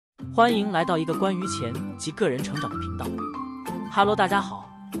欢迎来到一个关于钱及个人成长的频道。Hello， 大家好，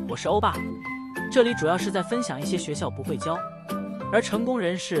我是欧爸，这里主要是在分享一些学校不会教，而成功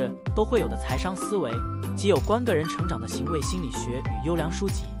人士都会有的财商思维及有关个人成长的行为心理学与优良书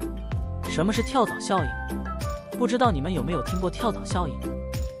籍。什么是跳蚤效应？不知道你们有没有听过跳蚤效应？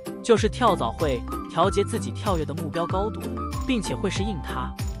就是跳蚤会调节自己跳跃的目标高度，并且会适应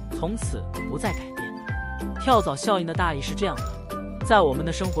它，从此不再改变。跳蚤效应的大意是这样的：在我们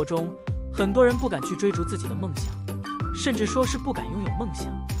的生活中，很多人不敢去追逐自己的梦想，甚至说是不敢拥有梦想。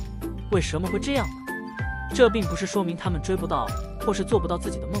为什么会这样呢？这并不是说明他们追不到或是做不到自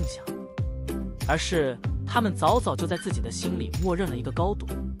己的梦想，而是他们早早就在自己的心里默认了一个高度，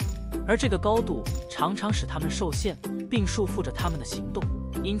而这个高度常常使他们受限，并束缚着他们的行动，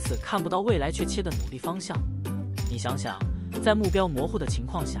因此看不到未来确切的努力方向。你想想，在目标模糊的情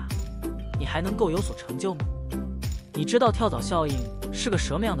况下，你还能够有所成就吗？你知道跳蚤效应是个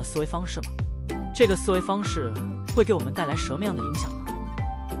什么样的思维方式吗？这个思维方式会给我们带来什么样的影响呢？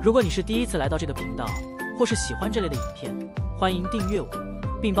如果你是第一次来到这个频道，或是喜欢这类的影片，欢迎订阅我，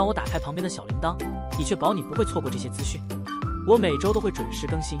并帮我打开旁边的小铃铛，以确保你不会错过这些资讯。我每周都会准时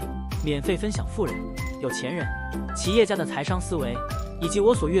更新，免费分享富人、有钱人、企业家的财商思维，以及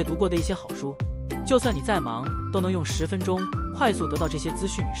我所阅读过的一些好书。就算你再忙，都能用10分钟快速得到这些资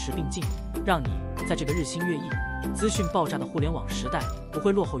讯与时并进，让你在这个日新月异、资讯爆炸的互联网时代不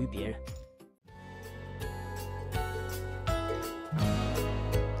会落后于别人。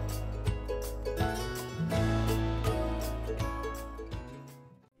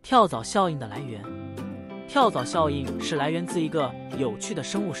跳蚤效应的来源。跳蚤效应是来源自一个有趣的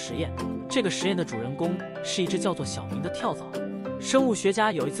生物实验，这个实验的主人公是一只叫做小明的跳蚤。生物学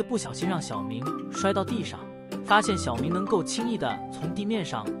家有一次不小心让小明摔到地上，发现小明能够轻易地从地面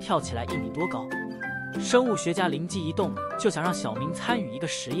上跳起来1米多高。生物学家灵机一动，就想让小明参与一个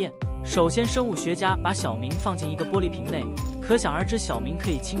实验。首先，生物学家把小明放进一个玻璃瓶内，可想而知，小明可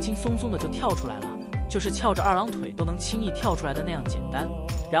以轻轻松松的就跳出来了，就是翘着2郎腿都能轻易跳出来的那样简单。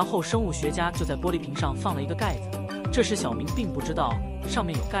然后，生物学家就在玻璃瓶上放了一个盖子。这时，小明并不知道上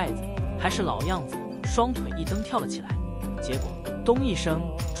面有盖子，还是老样子，双腿一蹬跳了起来。结果咚一声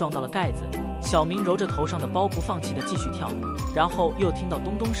撞到了盖子，小明揉着头上的包不放弃的继续跳，然后又听到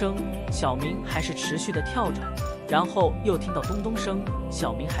咚咚声，小明还是持续的跳着，然后又听到咚咚声，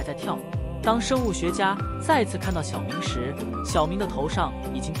小明还在跳。当生物学家再次看到小明时，小明的头上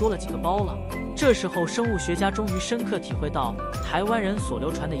已经多了几个包了。这时候，生物学家终于深刻体会到台湾人所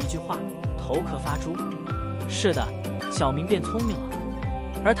流传的一句话：头壳发珠。是的，小明变聪明了，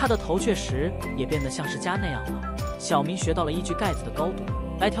而他的头确实也变得像是家那样了。小明学到了依据盖子的高度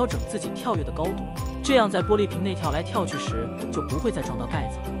来调整自己跳跃的高度，这样在玻璃瓶内跳来跳去时就不会再撞到盖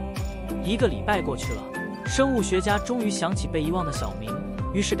子了。1个礼拜过去了，生物学家终于想起被遗忘的小明，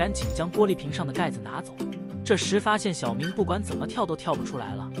于是赶紧将玻璃瓶上的盖子拿走。这时发现小明不管怎么跳都跳不出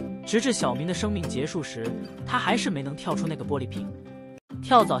来了，直至小明的生命结束时，他还是没能跳出那个玻璃瓶。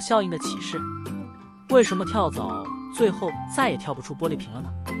跳蚤效应的启示：为什么跳蚤最后再也跳不出玻璃瓶了呢？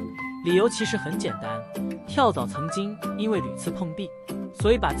理由其实很简单，跳蚤曾经因为屡次碰壁，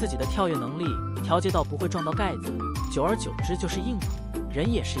所以把自己的跳跃能力调节到不会撞到盖子，久而久之就是硬了。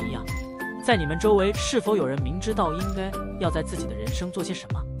人也是一样，在你们周围是否有人明知道应该要在自己的人生做些什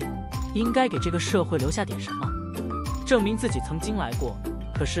么，应该给这个社会留下点什么，证明自己曾经来过，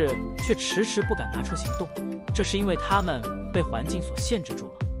可是却迟迟不敢拿出行动？这是因为他们被环境所限制住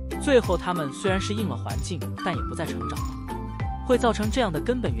了，最后他们虽然是应了环境，但也不再成长了。会造成这样的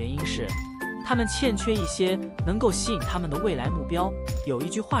根本原因是，他们欠缺一些能够吸引他们的未来目标。有一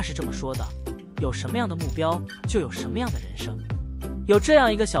句话是这么说的：有什么样的目标，就有什么样的人生。有这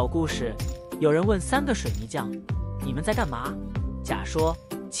样一个小故事，有人问3个水泥匠：你们在干嘛？甲说：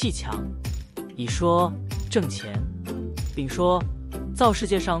砌墙。乙说：挣钱。丙说：造世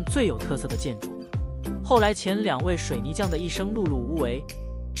界上最有特色的建筑。后来前2位水泥匠的一生碌碌无为，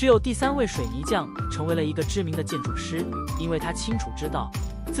只有第3位水泥匠成为了一个知名的建筑师，因为他清楚知道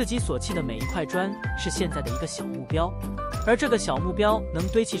自己所砌的每一块砖是现在的一个小目标，而这个小目标能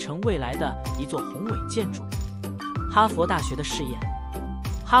堆砌成未来的一座宏伟建筑。哈佛大学的试验。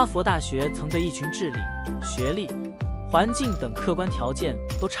哈佛大学曾对一群智力、学历、环境等客观条件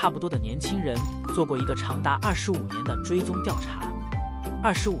都差不多的年轻人做过一个长达25年的追踪调查。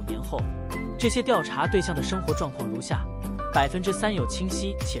25年后，这些调查对象的生活状况如下：3%有清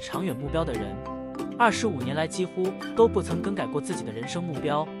晰且长远目标的人，25年来几乎都不曾更改过自己的人生目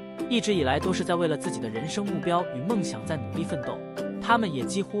标，一直以来都是在为了自己的人生目标与梦想在努力奋斗。他们也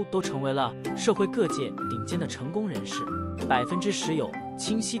几乎都成为了社会各界顶尖的成功人士。10%有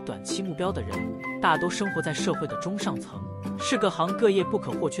清晰短期目标的人，大都生活在社会的中上层，是各行各业不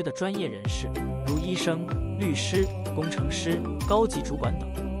可或缺的专业人士，如医生、律师、工程师、高级主管等。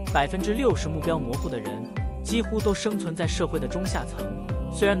60%目标模糊的人，几乎都生存在社会的中下层，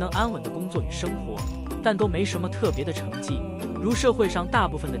虽然能安稳的工作与生活，但都没什么特别的成绩，如社会上大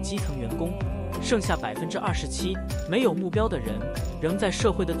部分的基层员工。剩下27%没有目标的人，仍在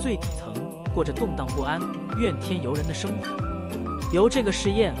社会的最底层，过着动荡不安、怨天尤人的生活。由这个实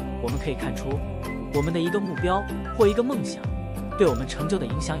验，我们可以看出，我们的一个目标或一个梦想，对我们成就的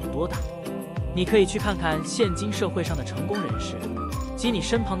影响有多大。你可以去看看现今社会上的成功人士，及你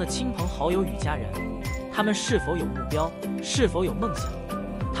身旁的亲朋好友与家人，他们是否有目标，是否有梦想，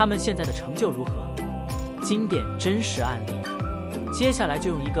他们现在的成就如何？经典真实案例。接下来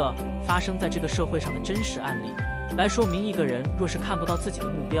就用一个发生在这个社会上的真实案例来说明一个人若是看不到自己的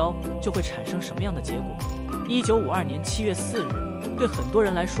目标，就会产生什么样的结果。1952年7月4日，对很多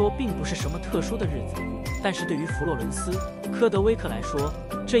人来说并不是什么特殊的日子，但是对于佛罗伦斯·科德威克来说，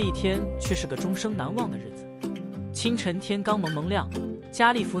这一天却是个终生难忘的日子。清晨天刚蒙蒙亮，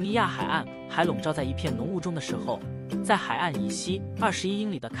加利福尼亚海岸还笼罩在一片浓雾中的时候，在海岸以西21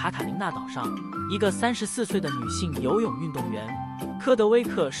英里的卡塔琳娜岛上，一个34岁的女性游泳运动员科德威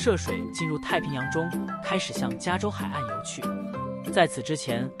克涉水进入太平洋中，开始向加州海岸游去。在此之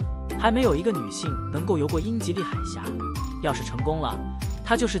前，还没有一个女性能够游过英吉利海峡。要是成功了，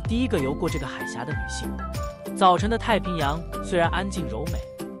她就是第一个游过这个海峡的女性。早晨的太平洋虽然安静柔美，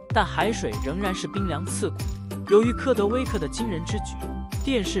但海水仍然是冰凉刺骨。由于科德威克的惊人之举，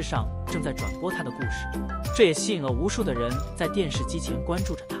电视上正在转播她的故事，这也吸引了无数的人在电视机前关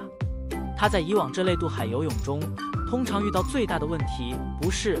注着她。她在以往这类渡海游泳中，通常遇到最大的问题不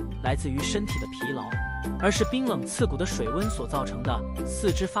是来自于身体的疲劳，而是冰冷刺骨的水温所造成的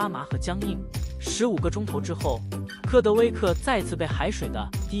四肢发麻和僵硬。15个钟头之后，科德威克再次被海水的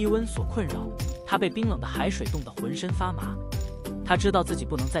低温所困扰，他被冰冷的海水冻得浑身发麻。他知道自己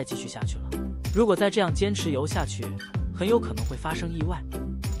不能再继续下去了，如果再这样坚持游下去，很有可能会发生意外，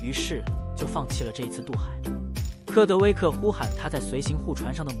于是就放弃了这一次渡海。科德威克呼喊他在随行护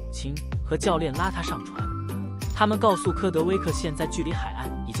船上的母亲和教练拉他上船，他们告诉科德威克现在距离海岸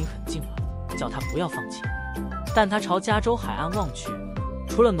已经很近了，叫他不要放弃。但他朝加州海岸望去，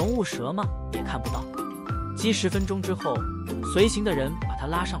除了浓雾蛇吗也看不到。几10分钟之后，随行的人把他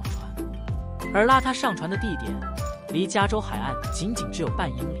拉上了船，而拉他上船的地点离加州海岸仅仅只有半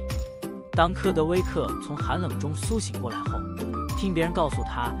英里。当科德威克从寒冷中苏醒过来后，听别人告诉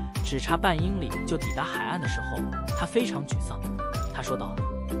他只差半英里就抵达海岸的时候，他非常沮丧。他说道：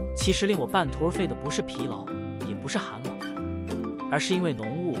其实令我半途而废的不是疲劳，也不是寒冷，而是因为浓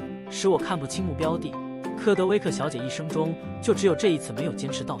雾使我看不清目标地。科德威克小姐一生中就只有这一次没有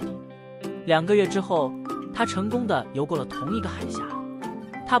坚持到底。2个月之后，她成功地游过了同一个海峡。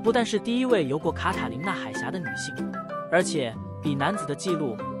她不但是第一位游过卡塔琳娜海峡的女性，而且比男子的记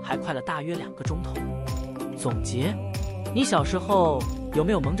录还快了大约2个钟头。总结：你小时候有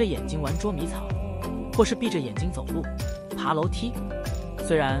没有蒙着眼睛玩捉迷藏，或是闭着眼睛走路、爬楼梯？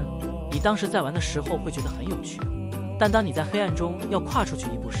虽然你当时在玩的时候会觉得很有趣，但当你在黑暗中要跨出去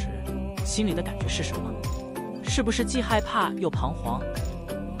一步时，心里的感觉是什么？是不是既害怕又彷徨？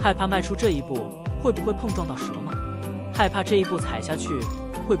害怕迈出这一步会不会碰撞到蛇吗？害怕这一步踩下去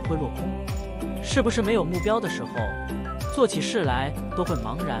会不会落空？是不是没有目标的时候，做起事来都会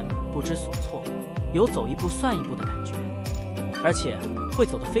茫然不知所措，有走一步算一步的感觉，而且会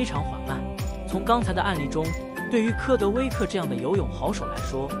走得非常缓慢。从刚才的案例中，对于科德威克这样的游泳好手来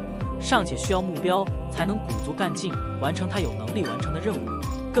说，尚且需要目标才能鼓足干劲完成他有能力完成的任务，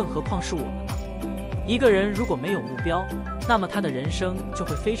更何况是我们呢？一个人如果没有目标，那么他的人生就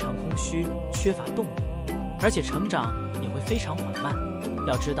会非常空虚，缺乏动力，而且成长也会非常缓慢。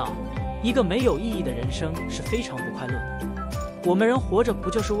要知道，一个没有意义的人生是非常不快乐的。我们人活着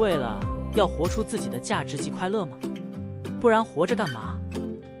不就是为了要活出自己的价值及快乐吗？不然活着干嘛？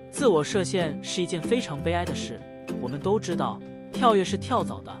自我设限是一件非常悲哀的事。我们都知道，跳跃是跳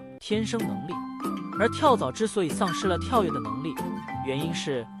蚤的天生能力，而跳蚤之所以丧失了跳跃的能力，原因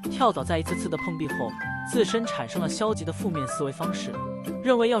是跳蚤在一次次的碰壁后，自身产生了消极的负面思维方式，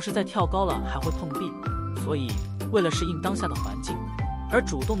认为要是再跳高了还会碰壁，所以为了适应当下的环境，而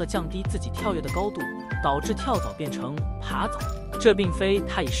主动的降低自己跳跃的高度，导致跳蚤变成爬蚤。这并非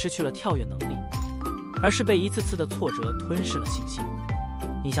他已失去了跳跃能力，而是被一次次的挫折吞噬了信心。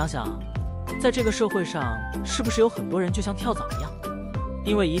你想想，在这个社会上，是不是有很多人就像跳蚤一样，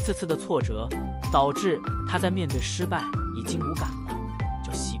因为一次次的挫折，导致他在面对失败已经无感了，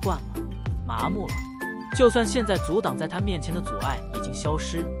就习惯了，麻木了。就算现在阻挡在他面前的阻碍已经消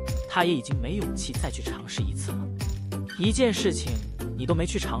失，他也已经没勇气再去尝试一次了。一件事情你都没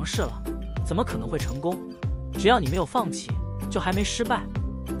去尝试了，怎么可能会成功？只要你没有放弃，就还没失败，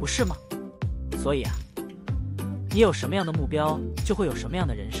不是吗？所以啊，你有什么样的目标，就会有什么样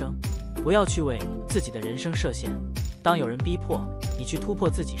的人生。不要去为自己的人生设限。当有人逼迫你去突破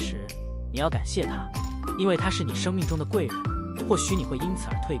自己时，你要感谢他，因为他是你生命中的贵人，或许你会因此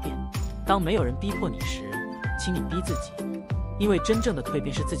而蜕变。当没有人逼迫你时，请你逼自己，因为真正的蜕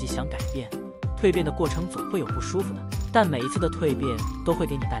变是自己想改变。蜕变的过程总会有不舒服的，但每一次的蜕变都会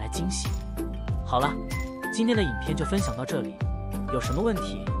给你带来惊喜。好了，今天的影片就分享到这里，有什么问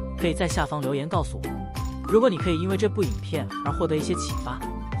题可以在下方留言告诉我。如果你可以因为这部影片而获得一些启发，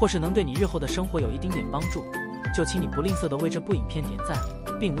或是能对你日后的生活有一丁点帮助，就请你不吝啬地为这部影片点赞，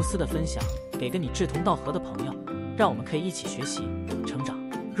并无私的分享给跟你志同道合的朋友，让我们可以一起学习成长。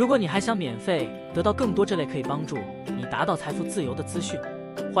如果你还想免费得到更多这类可以帮助你达到财富自由的资讯，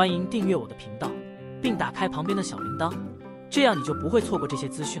欢迎订阅我的频道，并打开旁边的小铃铛，这样你就不会错过这些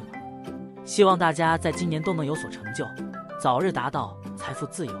资讯了。希望大家在今年都能有所成就，早日达到财富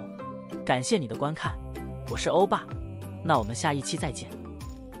自由。感谢你的观看，我是欧爸，那我们下一期再见。